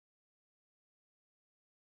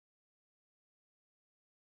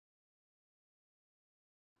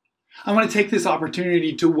I want to take this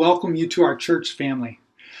opportunity to welcome you to our church family.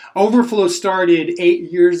 Overflow started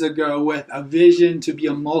 8 years ago with a vision to be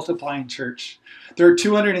a multiplying church. There are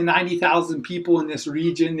 290,000 people in this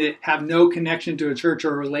region that have no connection to a church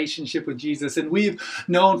or a relationship with Jesus. And we've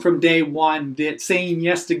known from day one that saying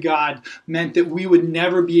yes to God meant that we would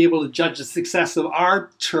never be able to judge the success of our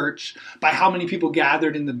church by how many people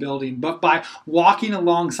gathered in the building, but by walking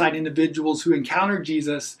alongside individuals who encountered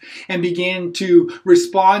Jesus and began to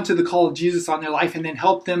respond to the call of Jesus on their life and then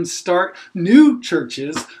help them start new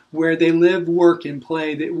churches where they live, work, and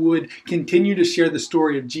play that would continue to share the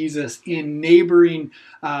story of Jesus in neighboring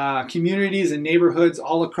communities and neighborhoods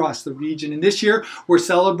all across the region. And this year, we're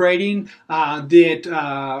celebrating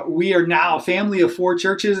that we are now a family of 4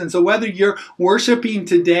 churches. And so whether you're worshiping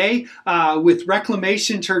today with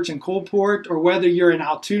Reclamation Church in Coalport, or whether you're in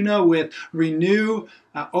Altoona with Renew,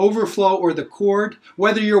 Overflow, or The Cord,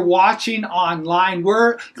 whether you're watching online,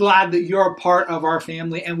 we're glad that you're a part of our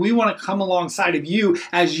family, and we want to come alongside of you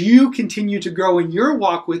as you continue to grow in your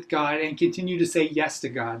walk with God and continue to say yes to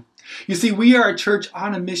God. You see, we are a church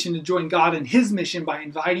on a mission to join God in His mission by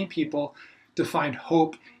inviting people to find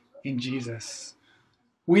hope in Jesus.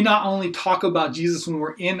 We not only talk about Jesus when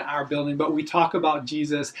we're in our building, but we talk about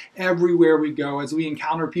Jesus everywhere we go as we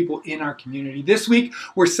encounter people in our community. This week,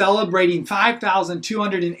 we're celebrating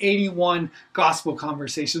 5,281 gospel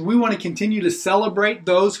conversations. We want to continue to celebrate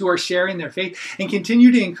those who are sharing their faith and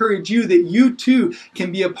continue to encourage you that you too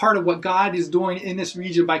can be a part of what God is doing in this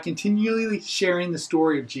region by continually sharing the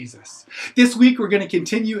story of Jesus. This week, we're going to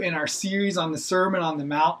continue in our series on the Sermon on the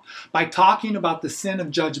Mount by talking about the sin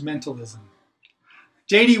of judgmentalism.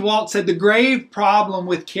 J.D. Walt said the grave problem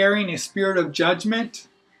with carrying a spirit of judgment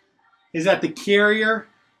is that the carrier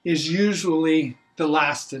is usually the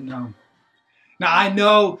last to know. Now, I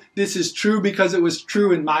know this is true because it was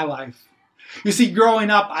true in my life. You see, growing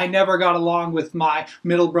up, I never got along with my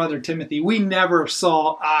middle brother, Timothy. We never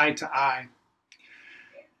saw eye to eye.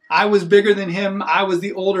 I was bigger than him. I was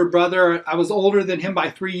the older brother. I was older than him by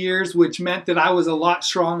 3 years, which meant that I was a lot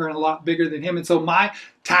stronger and a lot bigger than him. And so my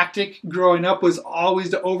tactic growing up was always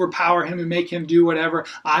to overpower him and make him do whatever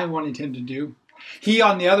I wanted him to do. He,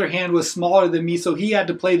 on the other hand, was smaller than me, so he had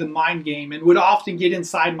to play the mind game and would often get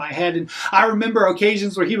inside my head. And I remember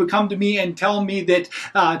occasions where he would come to me and tell me that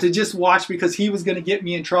to just watch because he was going to get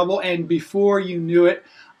me in trouble. And before you knew it,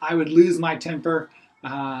 I would lose my temper.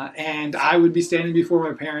 And I would be standing before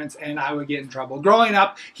my parents and I would get in trouble. Growing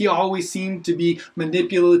up, he always seemed to be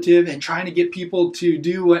manipulative and trying to get people to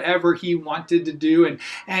do whatever he wanted to do.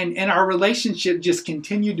 And our relationship just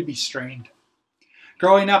continued to be strained.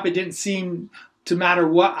 Growing up, it didn't seem to matter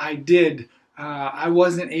what I did. I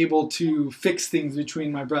wasn't able to fix things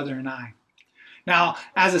between my brother and I. Now,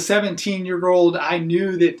 as a 17-year-old, I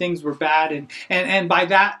knew that things were bad, and by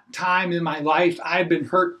that time in my life, I had been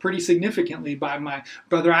hurt pretty significantly by my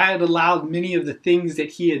brother. I had allowed many of the things that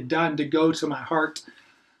he had done to go to my heart,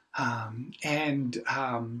 I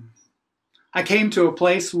came to a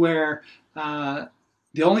place where the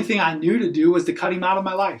only thing I knew to do was to cut him out of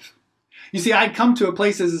my life. You see, I'd come to a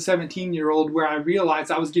place as a 17-year-old where I realized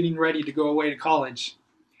I was getting ready to go away to college,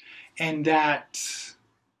 and that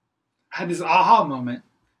I had this aha moment.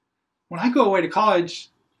 When I go away to college,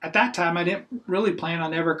 at that time, I didn't really plan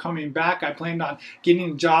on ever coming back. I planned on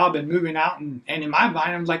getting a job and moving out. And in my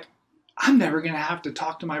mind, I was like, I'm never going to have to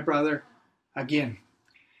talk to my brother again.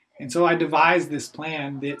 And so I devised this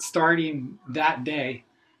plan that starting that day,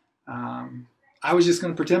 I was just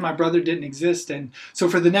going to pretend my brother didn't exist. And so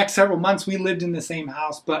for the next several months, we lived in the same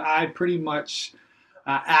house, but I pretty much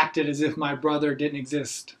acted as if my brother didn't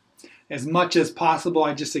exist. As much as possible,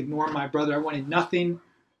 I just ignored my brother. I wanted nothing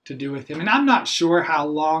to do with him. And I'm not sure how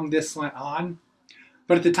long this went on,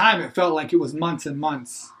 but at the time it felt like it was months and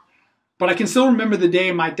months. But I can still remember the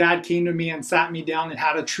day my dad came to me and sat me down and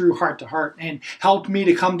had a true heart-to-heart and helped me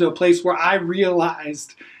to come to a place where I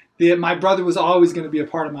realized that my brother was always going to be a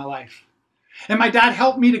part of my life. And my dad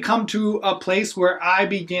helped me to come to a place where I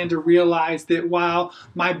began to realize that while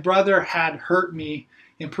my brother had hurt me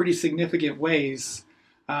in pretty significant ways,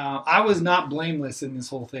 I was not blameless in this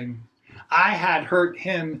whole thing. I had hurt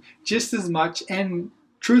him just as much and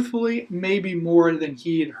truthfully, maybe more than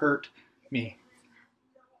he had hurt me.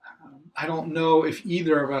 I don't know if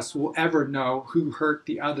either of us will ever know who hurt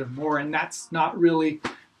the other more, and that's not really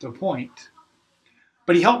the point.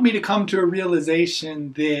 But he helped me to come to a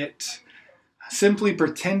realization that simply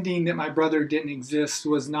pretending that my brother didn't exist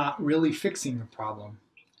was not really fixing the problem.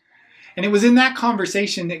 And it was in that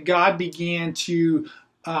conversation that God began to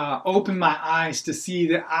open my eyes to see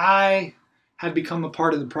that I had become a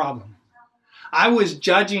part of the problem. I was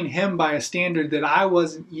judging him by a standard that I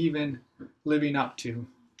wasn't even living up to.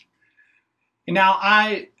 And now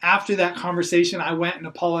after that conversation, I went and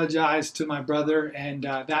apologized to my brother, and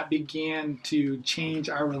that began to change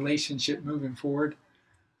our relationship moving forward.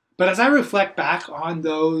 But as I reflect back on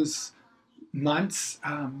those months,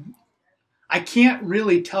 I can't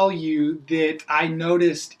really tell you that I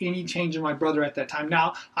noticed any change in my brother at that time.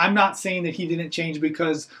 Now, I'm not saying that he didn't change,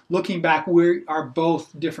 because looking back, we are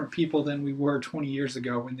both different people than we were 20 years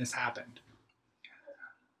ago when this happened.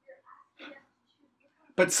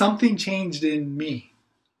 But something changed in me,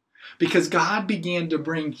 because God began to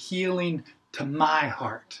bring healing to my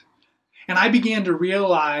heart. And I began to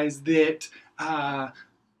realize that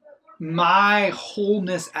my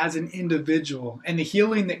wholeness as an individual and the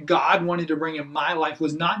healing that God wanted to bring in my life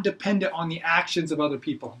was not dependent on the actions of other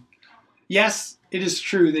people. Yes, it is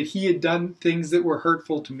true that he had done things that were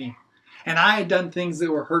hurtful to me, and I had done things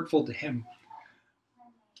that were hurtful to him.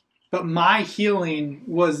 But my healing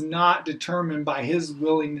was not determined by his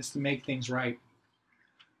willingness to make things right.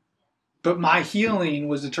 But my healing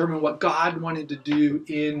was determined what God wanted to do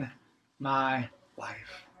in my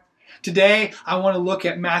life. Today, I want to look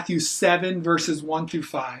at Matthew 7, verses 1 through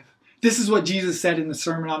 5. This is what Jesus said in the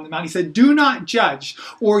Sermon on the Mount. He said, "Do not judge,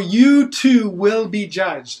 or you too will be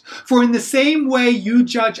judged. For in the same way you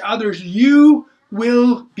judge others, you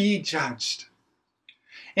will be judged.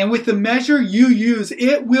 And with the measure you use,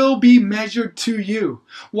 it will be measured to you.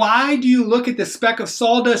 Why do you look at the speck of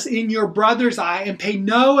sawdust in your brother's eye and pay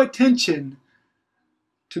no attention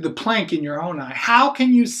to the plank in your own eye? How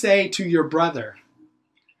can you say to your brother,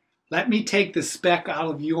 'Let me take the speck out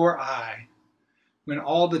of your eye,' when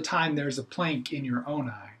all the time there's a plank in your own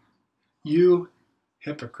eye? You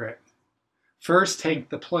hypocrite. First take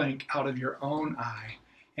the plank out of your own eye,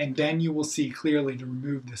 and then you will see clearly to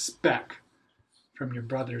remove the speck from your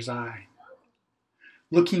brother's eye."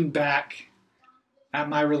 Looking back at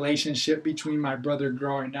my relationship between my brother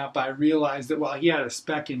growing up, I realized that while he had a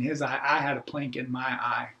speck in his eye, I had a plank in my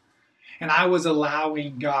eye. And I was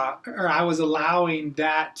allowing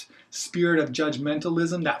that spirit of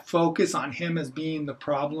judgmentalism, that focus on him as being the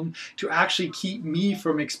problem, to actually keep me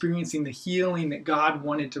from experiencing the healing that God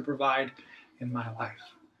wanted to provide in my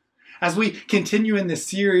life. As we continue in this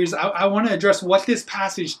series, I want to address what this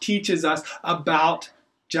passage teaches us about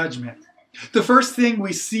judgment. The first thing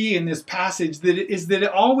we see in this passage is that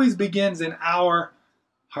it always begins in our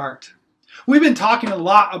heart. We've been talking a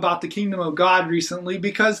lot about the kingdom of God recently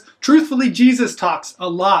because, truthfully, Jesus talks a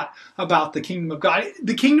lot about the kingdom of God.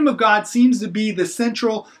 The kingdom of God seems to be the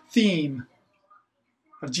central theme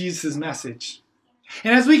of Jesus' message.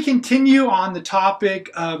 And as we continue on the topic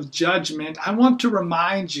of judgment, I want to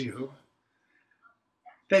remind you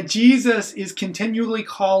that Jesus is continually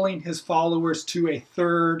calling his followers to a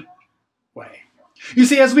third way. You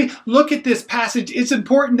see, as we look at this passage, it's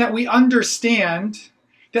important that we understand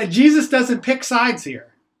that Jesus doesn't pick sides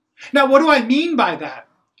here. Now, what do I mean by that?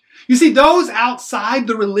 You see, those outside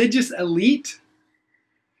the religious elite,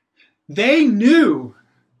 they knew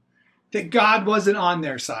that God wasn't on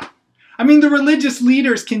their side. I mean, the religious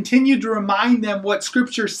leaders continued to remind them what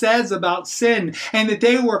Scripture says about sin and that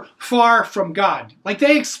they were far from God. Like,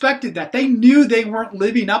 they expected that. They knew they weren't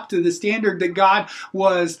living up to the standard that God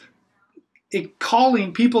was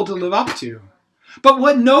calling people to live up to. But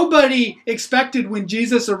what nobody expected when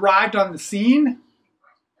Jesus arrived on the scene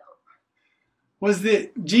was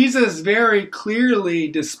that Jesus very clearly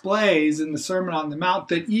displays in the Sermon on the Mount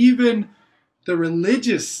that even the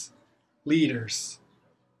religious leaders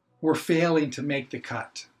were failing to make the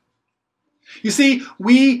cut. You see,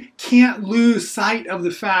 we can't lose sight of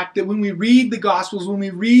the fact that when we read the Gospels, when we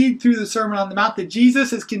read through the Sermon on the Mount, that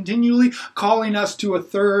Jesus is continually calling us to a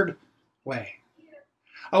third way.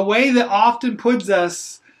 A way that often puts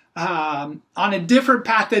us on a different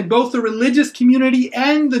path than both the religious community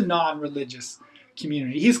and the non-religious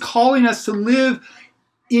community. He's calling us to live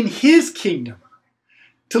in his kingdom,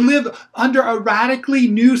 to live under a radically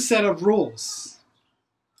new set of rules.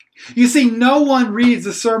 You see, no one reads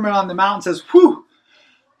the Sermon on the Mount and says, "Whew,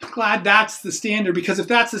 glad that's the standard, because if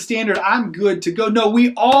that's the standard, I'm good to go." No,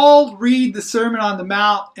 we all read the Sermon on the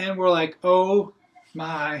Mount and we're like, oh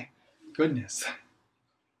my goodness.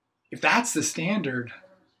 If that's the standard,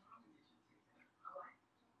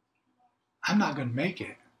 I'm not going to make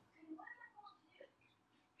it.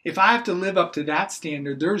 If I have to live up to that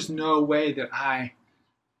standard, there's no way that I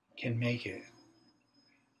can make it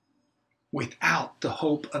without the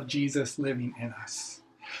hope of Jesus living in us.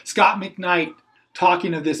 Scott McKnight,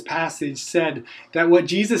 talking of this passage, said that what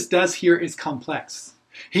Jesus does here is complex.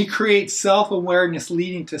 He creates self-awareness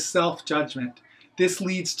leading to self-judgment This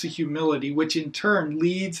leads to humility, which in turn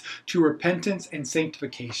leads to repentance and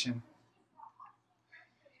sanctification.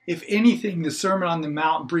 If anything, the Sermon on the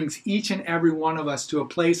Mount brings each and every one of us to a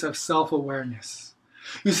place of self-awareness.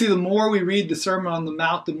 You see, the more we read the Sermon on the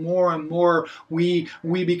Mount, the more and more we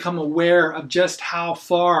become aware of just how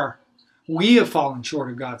far we have fallen short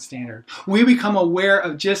of God's standard. We become aware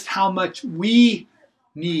of just how much we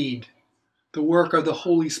need the work of the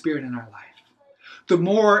Holy Spirit in our life. The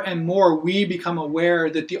more and more we become aware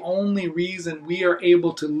that the only reason we are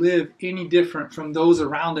able to live any different from those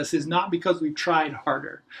around us is not because we've tried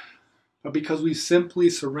harder, but because we simply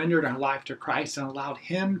surrendered our life to Christ and allowed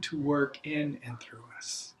Him to work in and through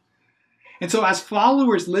us. And so as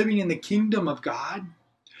followers living in the kingdom of God,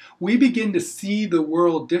 we begin to see the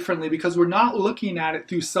world differently because we're not looking at it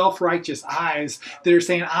through self-righteous eyes that are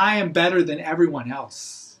saying, I am better than everyone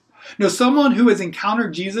else. No, someone who has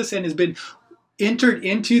encountered Jesus and has been entered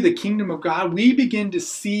into the kingdom of God, we begin to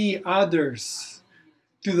see others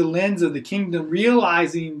through the lens of the kingdom,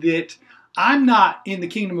 realizing that I'm not in the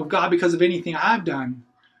kingdom of God because of anything I've done.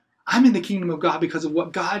 I'm in the kingdom of God because of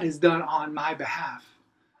what God has done on my behalf.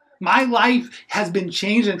 My life has been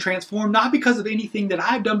changed and transformed, not because of anything that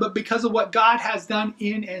I've done, but because of what God has done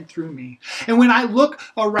in and through me. And when I look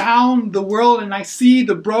around the world and I see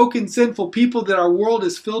the broken, sinful people that our world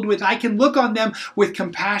is filled with, I can look on them with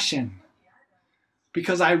compassion.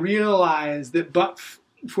 Because I realize that but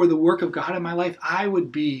for the work of God in my life, I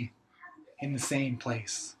would be in the same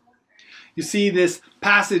place. You see, this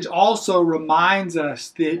passage also reminds us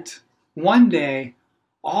that one day,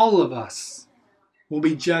 all of us will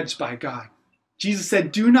be judged by God. Jesus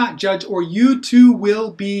said, do not judge, or you too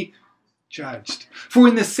will be judged. For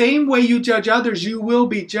in the same way you judge others, you will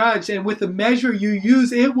be judged. And with the measure you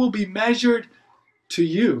use, it will be measured to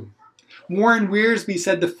you. Warren Wiersbe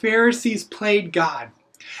said the Pharisees played God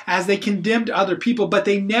as they condemned other people, but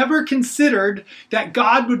they never considered that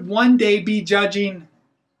God would one day be judging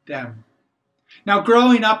them. Now,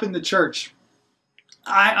 growing up in the church,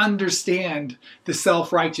 I understand the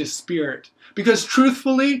self-righteous spirit because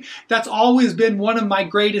truthfully, that's always been one of my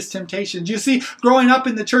greatest temptations. You see, growing up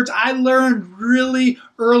in the church, I learned really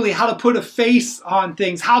early how to put a face on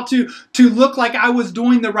things, how to look like I was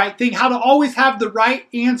doing the right thing, how to always have the right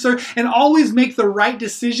answer and always make the right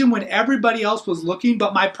decision when everybody else was looking.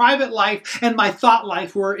 But my private life and my thought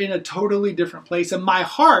life were in a totally different place, and my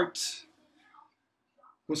heart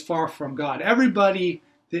was far from God. Everybody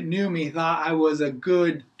that knew me thought I was a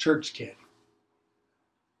good church kid.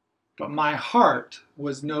 But my heart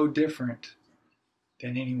was no different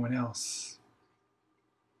than anyone else.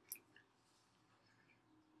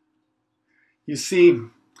 You see,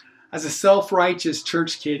 as a self-righteous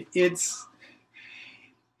church kid, it's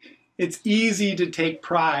easy to take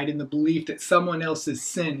pride in the belief that someone else's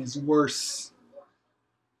sin is worse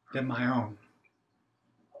than my own.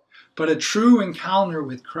 But a true encounter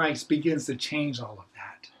with Christ begins to change all of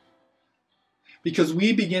that. Because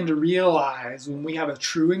we begin to realize when we have a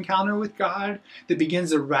true encounter with God that begins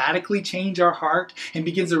to radically change our heart and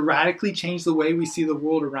begins to radically change the way we see the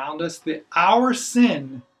world around us, that our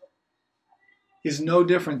sin is no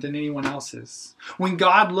different than anyone else's. When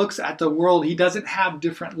God looks at the world, He doesn't have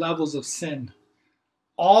different levels of sin.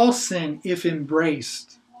 All sin, if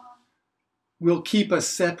embraced, will keep us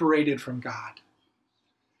separated from God.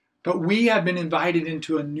 But we have been invited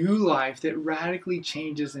into a new life that radically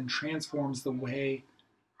changes and transforms the way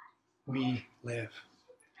we live.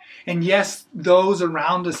 And yes, those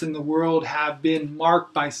around us in the world have been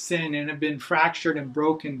marked by sin and have been fractured and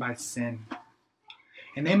broken by sin.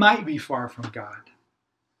 And they might be far from God,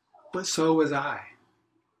 but so was I.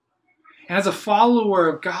 And as a follower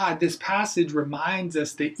of God, this passage reminds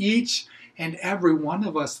us that each and every one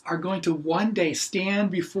of us are going to one day stand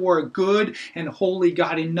before a good and holy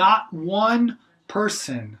God, and not one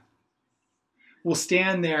person will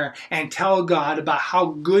stand there and tell God about how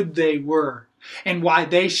good they were and why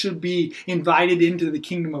they should be invited into the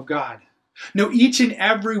kingdom of God. No, each and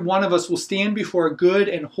every one of us will stand before a good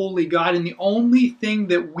and holy God, and the only thing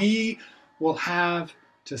that we will have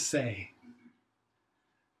to say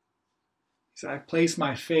is, I place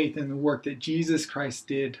my faith in the work that Jesus Christ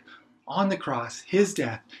did on the cross, His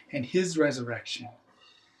death, and His resurrection.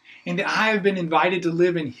 And that I have been invited to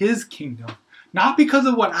live in His kingdom, not because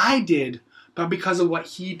of what I did, but because of what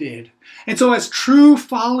He did. And so as true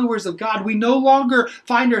followers of God, we no longer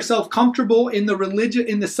find ourselves comfortable in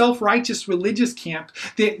the self-righteous religious camp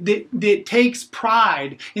that takes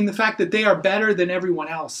pride in the fact that they are better than everyone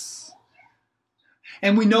else.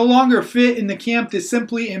 And we no longer fit in the camp that's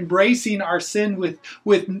simply embracing our sin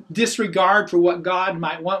with disregard for what God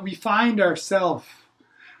might want. We find ourselves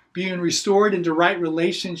being restored into right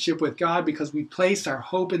relationship with God because we placed our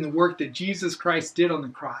hope in the work that Jesus Christ did on the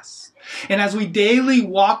cross. And as we daily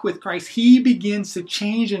walk with Christ, He begins to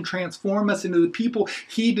change and transform us into the people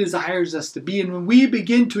He desires us to be. And when we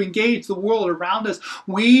begin to engage the world around us,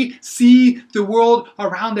 we see the world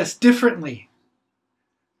around us differently.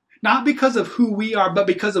 Not because of who we are, but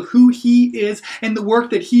because of who He is and the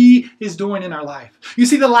work that He is doing in our life. You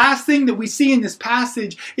see, the last thing that we see in this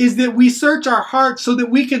passage is that we search our hearts so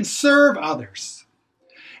that we can serve others.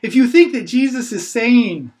 If you think that Jesus is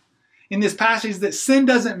saying in this passage that sin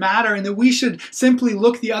doesn't matter and that we should simply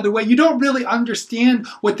look the other way, you don't really understand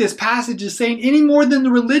what this passage is saying any more than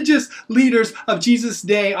the religious leaders of Jesus'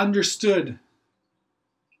 day understood.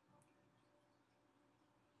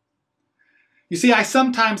 You see, I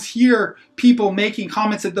sometimes hear people making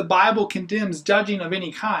comments that the Bible condemns judging of any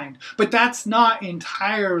kind, but that's not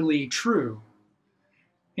entirely true.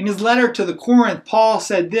 In his letter to the Corinth, Paul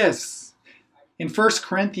said this in 1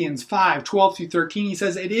 Corinthians 5, 12 through 13. He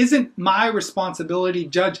says, "It isn't my responsibility to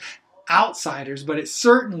judge outsiders, but it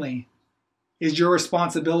certainly is your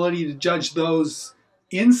responsibility to judge those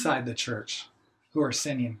inside the church who are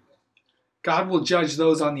sinning. God will judge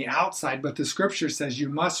those on the outside, but the scripture says you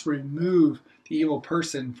must remove the evil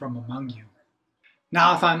person from among you."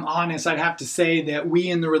 Now, if I'm honest, I'd have to say that we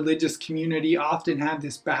in the religious community often have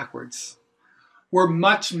this backwards. We're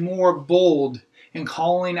much more bold in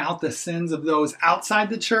calling out the sins of those outside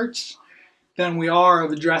the church than we are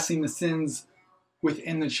of addressing the sins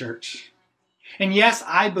within the church. And yes,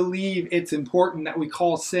 I believe it's important that we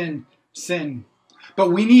call sin, sin.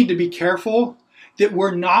 But we need to be careful that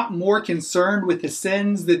we're not more concerned with the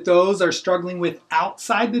sins that those are struggling with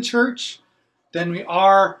outside the church than we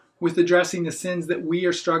are with addressing the sins that we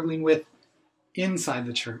are struggling with inside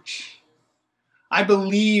the church. I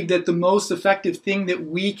believe that the most effective thing that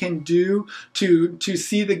we can do to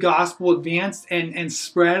see the gospel advance and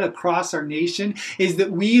spread across our nation is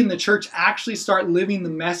that we in the church actually start living the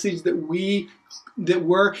message that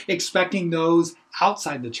we're expecting those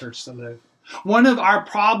outside the church to live. One of our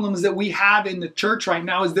problems that we have in the church right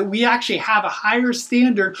now is that we actually have a higher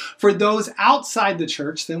standard for those outside the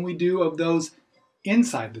church than we do of those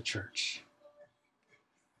inside the church.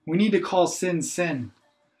 We need to call sin, sin.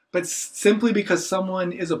 But simply because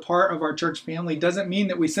someone is a part of our church family doesn't mean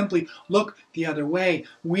that we simply look the other way.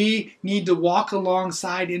 We need to walk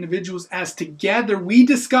alongside individuals as together we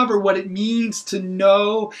discover what it means to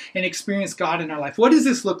know and experience God in our life. What does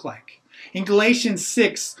this look like? In Galatians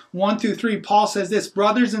 6, 1 through 3, Paul says this,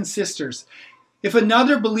 "Brothers and sisters, if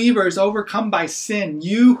another believer is overcome by sin,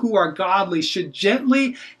 you who are godly should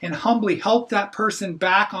gently and humbly help that person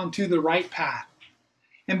back onto the right path.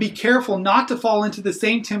 And be careful not to fall into the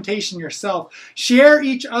same temptation yourself. Share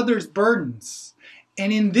each other's burdens,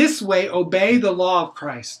 and in this way obey the law of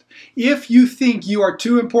Christ. If you think you are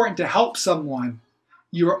too important to help someone,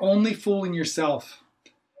 you are only fooling yourself,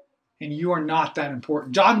 and you are not that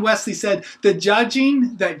important." John Wesley said, "The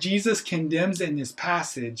judging that Jesus condemns in this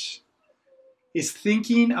passage is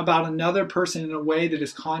thinking about another person in a way that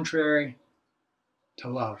is contrary to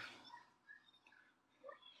love."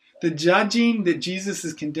 The judging that Jesus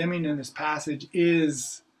is condemning in this passage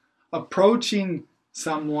is approaching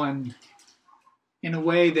someone in a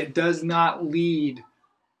way that does not lead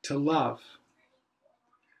to love.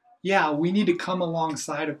 Yeah, we need to come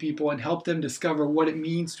alongside of people and help them discover what it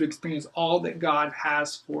means to experience all that God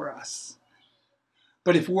has for us.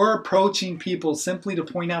 But if we're approaching people simply to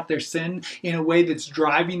point out their sin in a way that's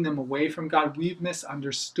driving them away from God, we've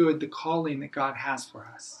misunderstood the calling that God has for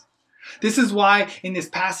us. This is why in this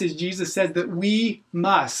passage Jesus says that we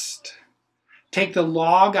must take the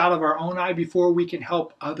log out of our own eye before we can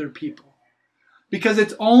help other people. Because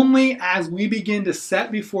it's only as we begin to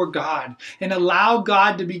set before God and allow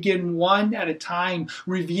God to begin one at a time,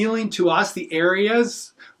 revealing to us the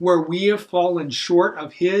areas where we have fallen short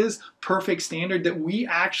of His perfect standard, that we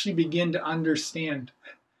actually begin to understand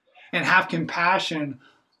and have compassion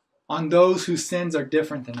on those whose sins are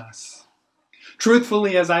different than us.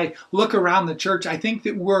 Truthfully, as I look around the church, I think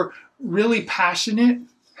that we're really passionate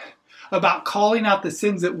about calling out the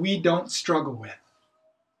sins that we don't struggle with.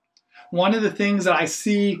 One of the things that I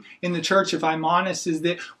see in the church, if I'm honest, is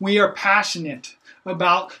that we are passionate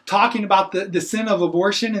about talking about the sin of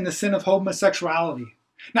abortion and the sin of homosexuality.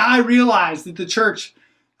 Now, I realize that the church,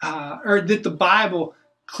 or that the Bible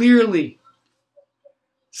clearly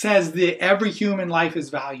says that every human life is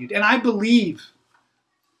valued. And I believe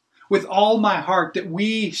with all my heart that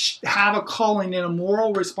we have a calling and a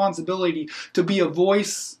moral responsibility to be a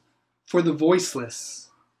voice for the voiceless.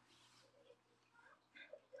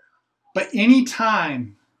 But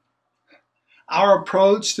anytime Our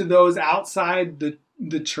approach to those outside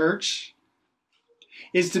the church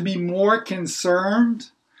is to be more concerned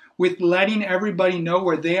with letting everybody know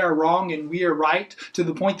where they are wrong and we are right, to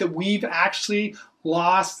the point that we've actually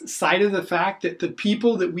lost sight of the fact that the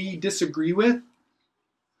people that we disagree with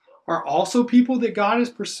are also people that God is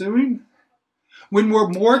pursuing. When we're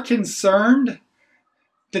more concerned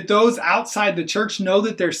that those outside the church know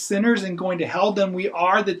that they're sinners and going to hell than we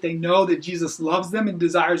are that they know that Jesus loves them and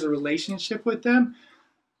desires a relationship with them,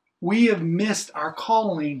 we have missed our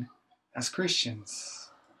calling as Christians.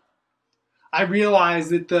 I realize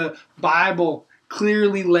that the Bible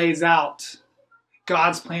clearly lays out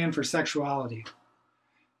God's plan for sexuality.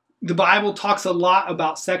 The Bible talks a lot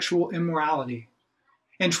about sexual immorality.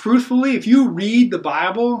 And truthfully, if you read the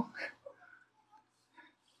Bible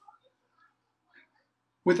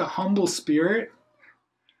with a humble spirit,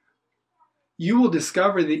 you will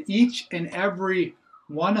discover that each and every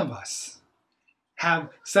one of us have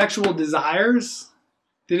sexual desires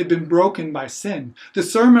that have been broken by sin. The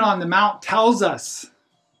Sermon on the Mount tells us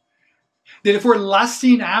that if we're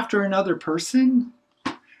lusting after another person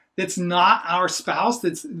that's not our spouse,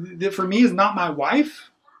 that for me is not my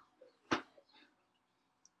wife,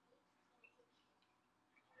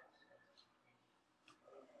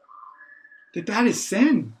 that is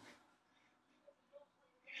sin.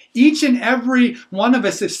 Each and every one of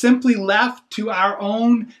us, if simply left to our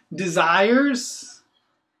own desires,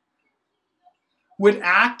 would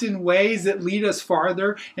act in ways that lead us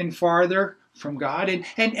farther and farther from God.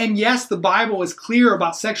 And yes, the Bible is clear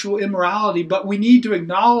about sexual immorality, but we need to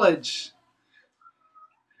acknowledge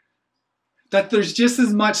that there's just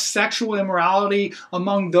as much sexual immorality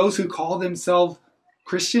among those who call themselves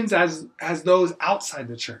Christians as those outside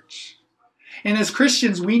the church. And as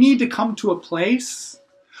Christians, we need to come to a place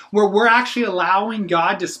where we're actually allowing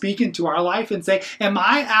God to speak into our life and say, am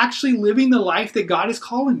I actually living the life that God is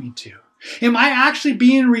calling me to? Am I actually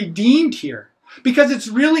being redeemed here? Because it's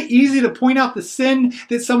really easy to point out the sin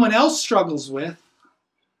that someone else struggles with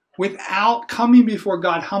without coming before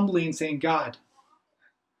God humbly and saying, God,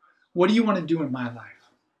 what do you want to do in my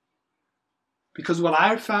life? Because what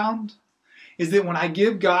I've found is that when I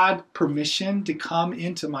give God permission to come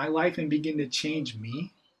into my life and begin to change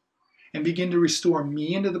me and begin to restore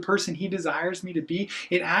me into the person He desires me to be,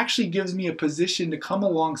 it actually gives me a position to come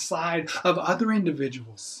alongside of other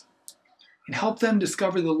individuals and help them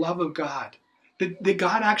discover the love of God, that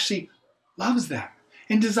God actually loves them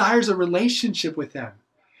and desires a relationship with them.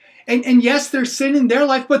 And yes, there's sin in their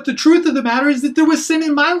life, but the truth of the matter is that there was sin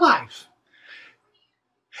in my life.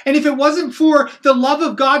 And if it wasn't for the love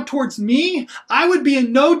of God towards me, I would be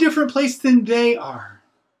in no different place than they are.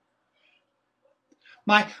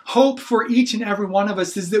 My hope for each and every one of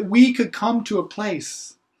us is that we could come to a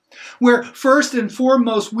place where first and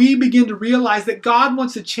foremost we begin to realize that God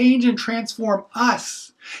wants to change and transform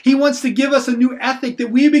us. He wants to give us a new ethic,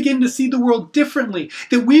 that we begin to see the world differently,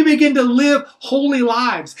 that we begin to live holy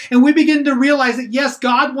lives, and we begin to realize that yes,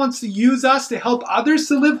 God wants to use us to help others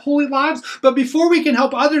to live holy lives, but before we can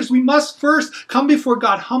help others, we must first come before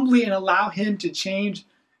God humbly and allow Him to change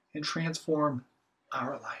and transform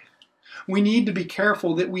our life. We need to be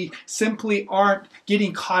careful that we simply aren't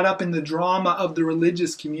getting caught up in the drama of the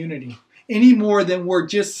religious community any more than we're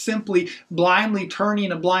just simply blindly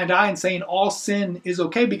turning a blind eye and saying all sin is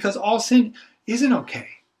okay, because all sin isn't okay.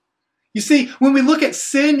 You see, when we look at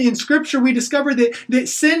sin in Scripture, we discover that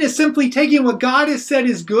sin is simply taking what God has said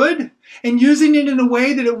is good and using it in a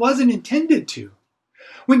way that it wasn't intended to.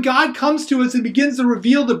 When God comes to us and begins to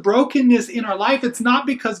reveal the brokenness in our life, it's not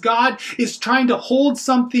because God is trying to hold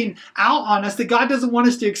something out on us, that God doesn't want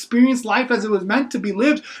us to experience life as it was meant to be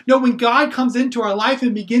lived. No, when God comes into our life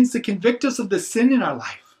and begins to convict us of the sin in our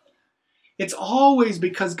life, it's always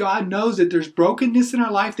because God knows that there's brokenness in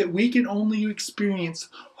our life, that we can only experience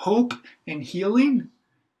hope and healing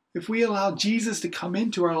if we allow Jesus to come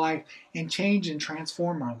into our life and change and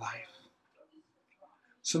transform our life.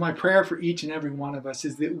 So my prayer for each and every one of us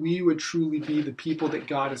is that we would truly be the people that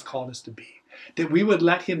God has called us to be. That we would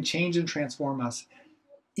let Him change and transform us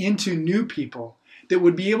into new people that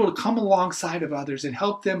would be able to come alongside of others and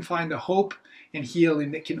help them find the hope and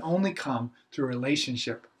healing that can only come through a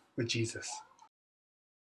relationship with Jesus.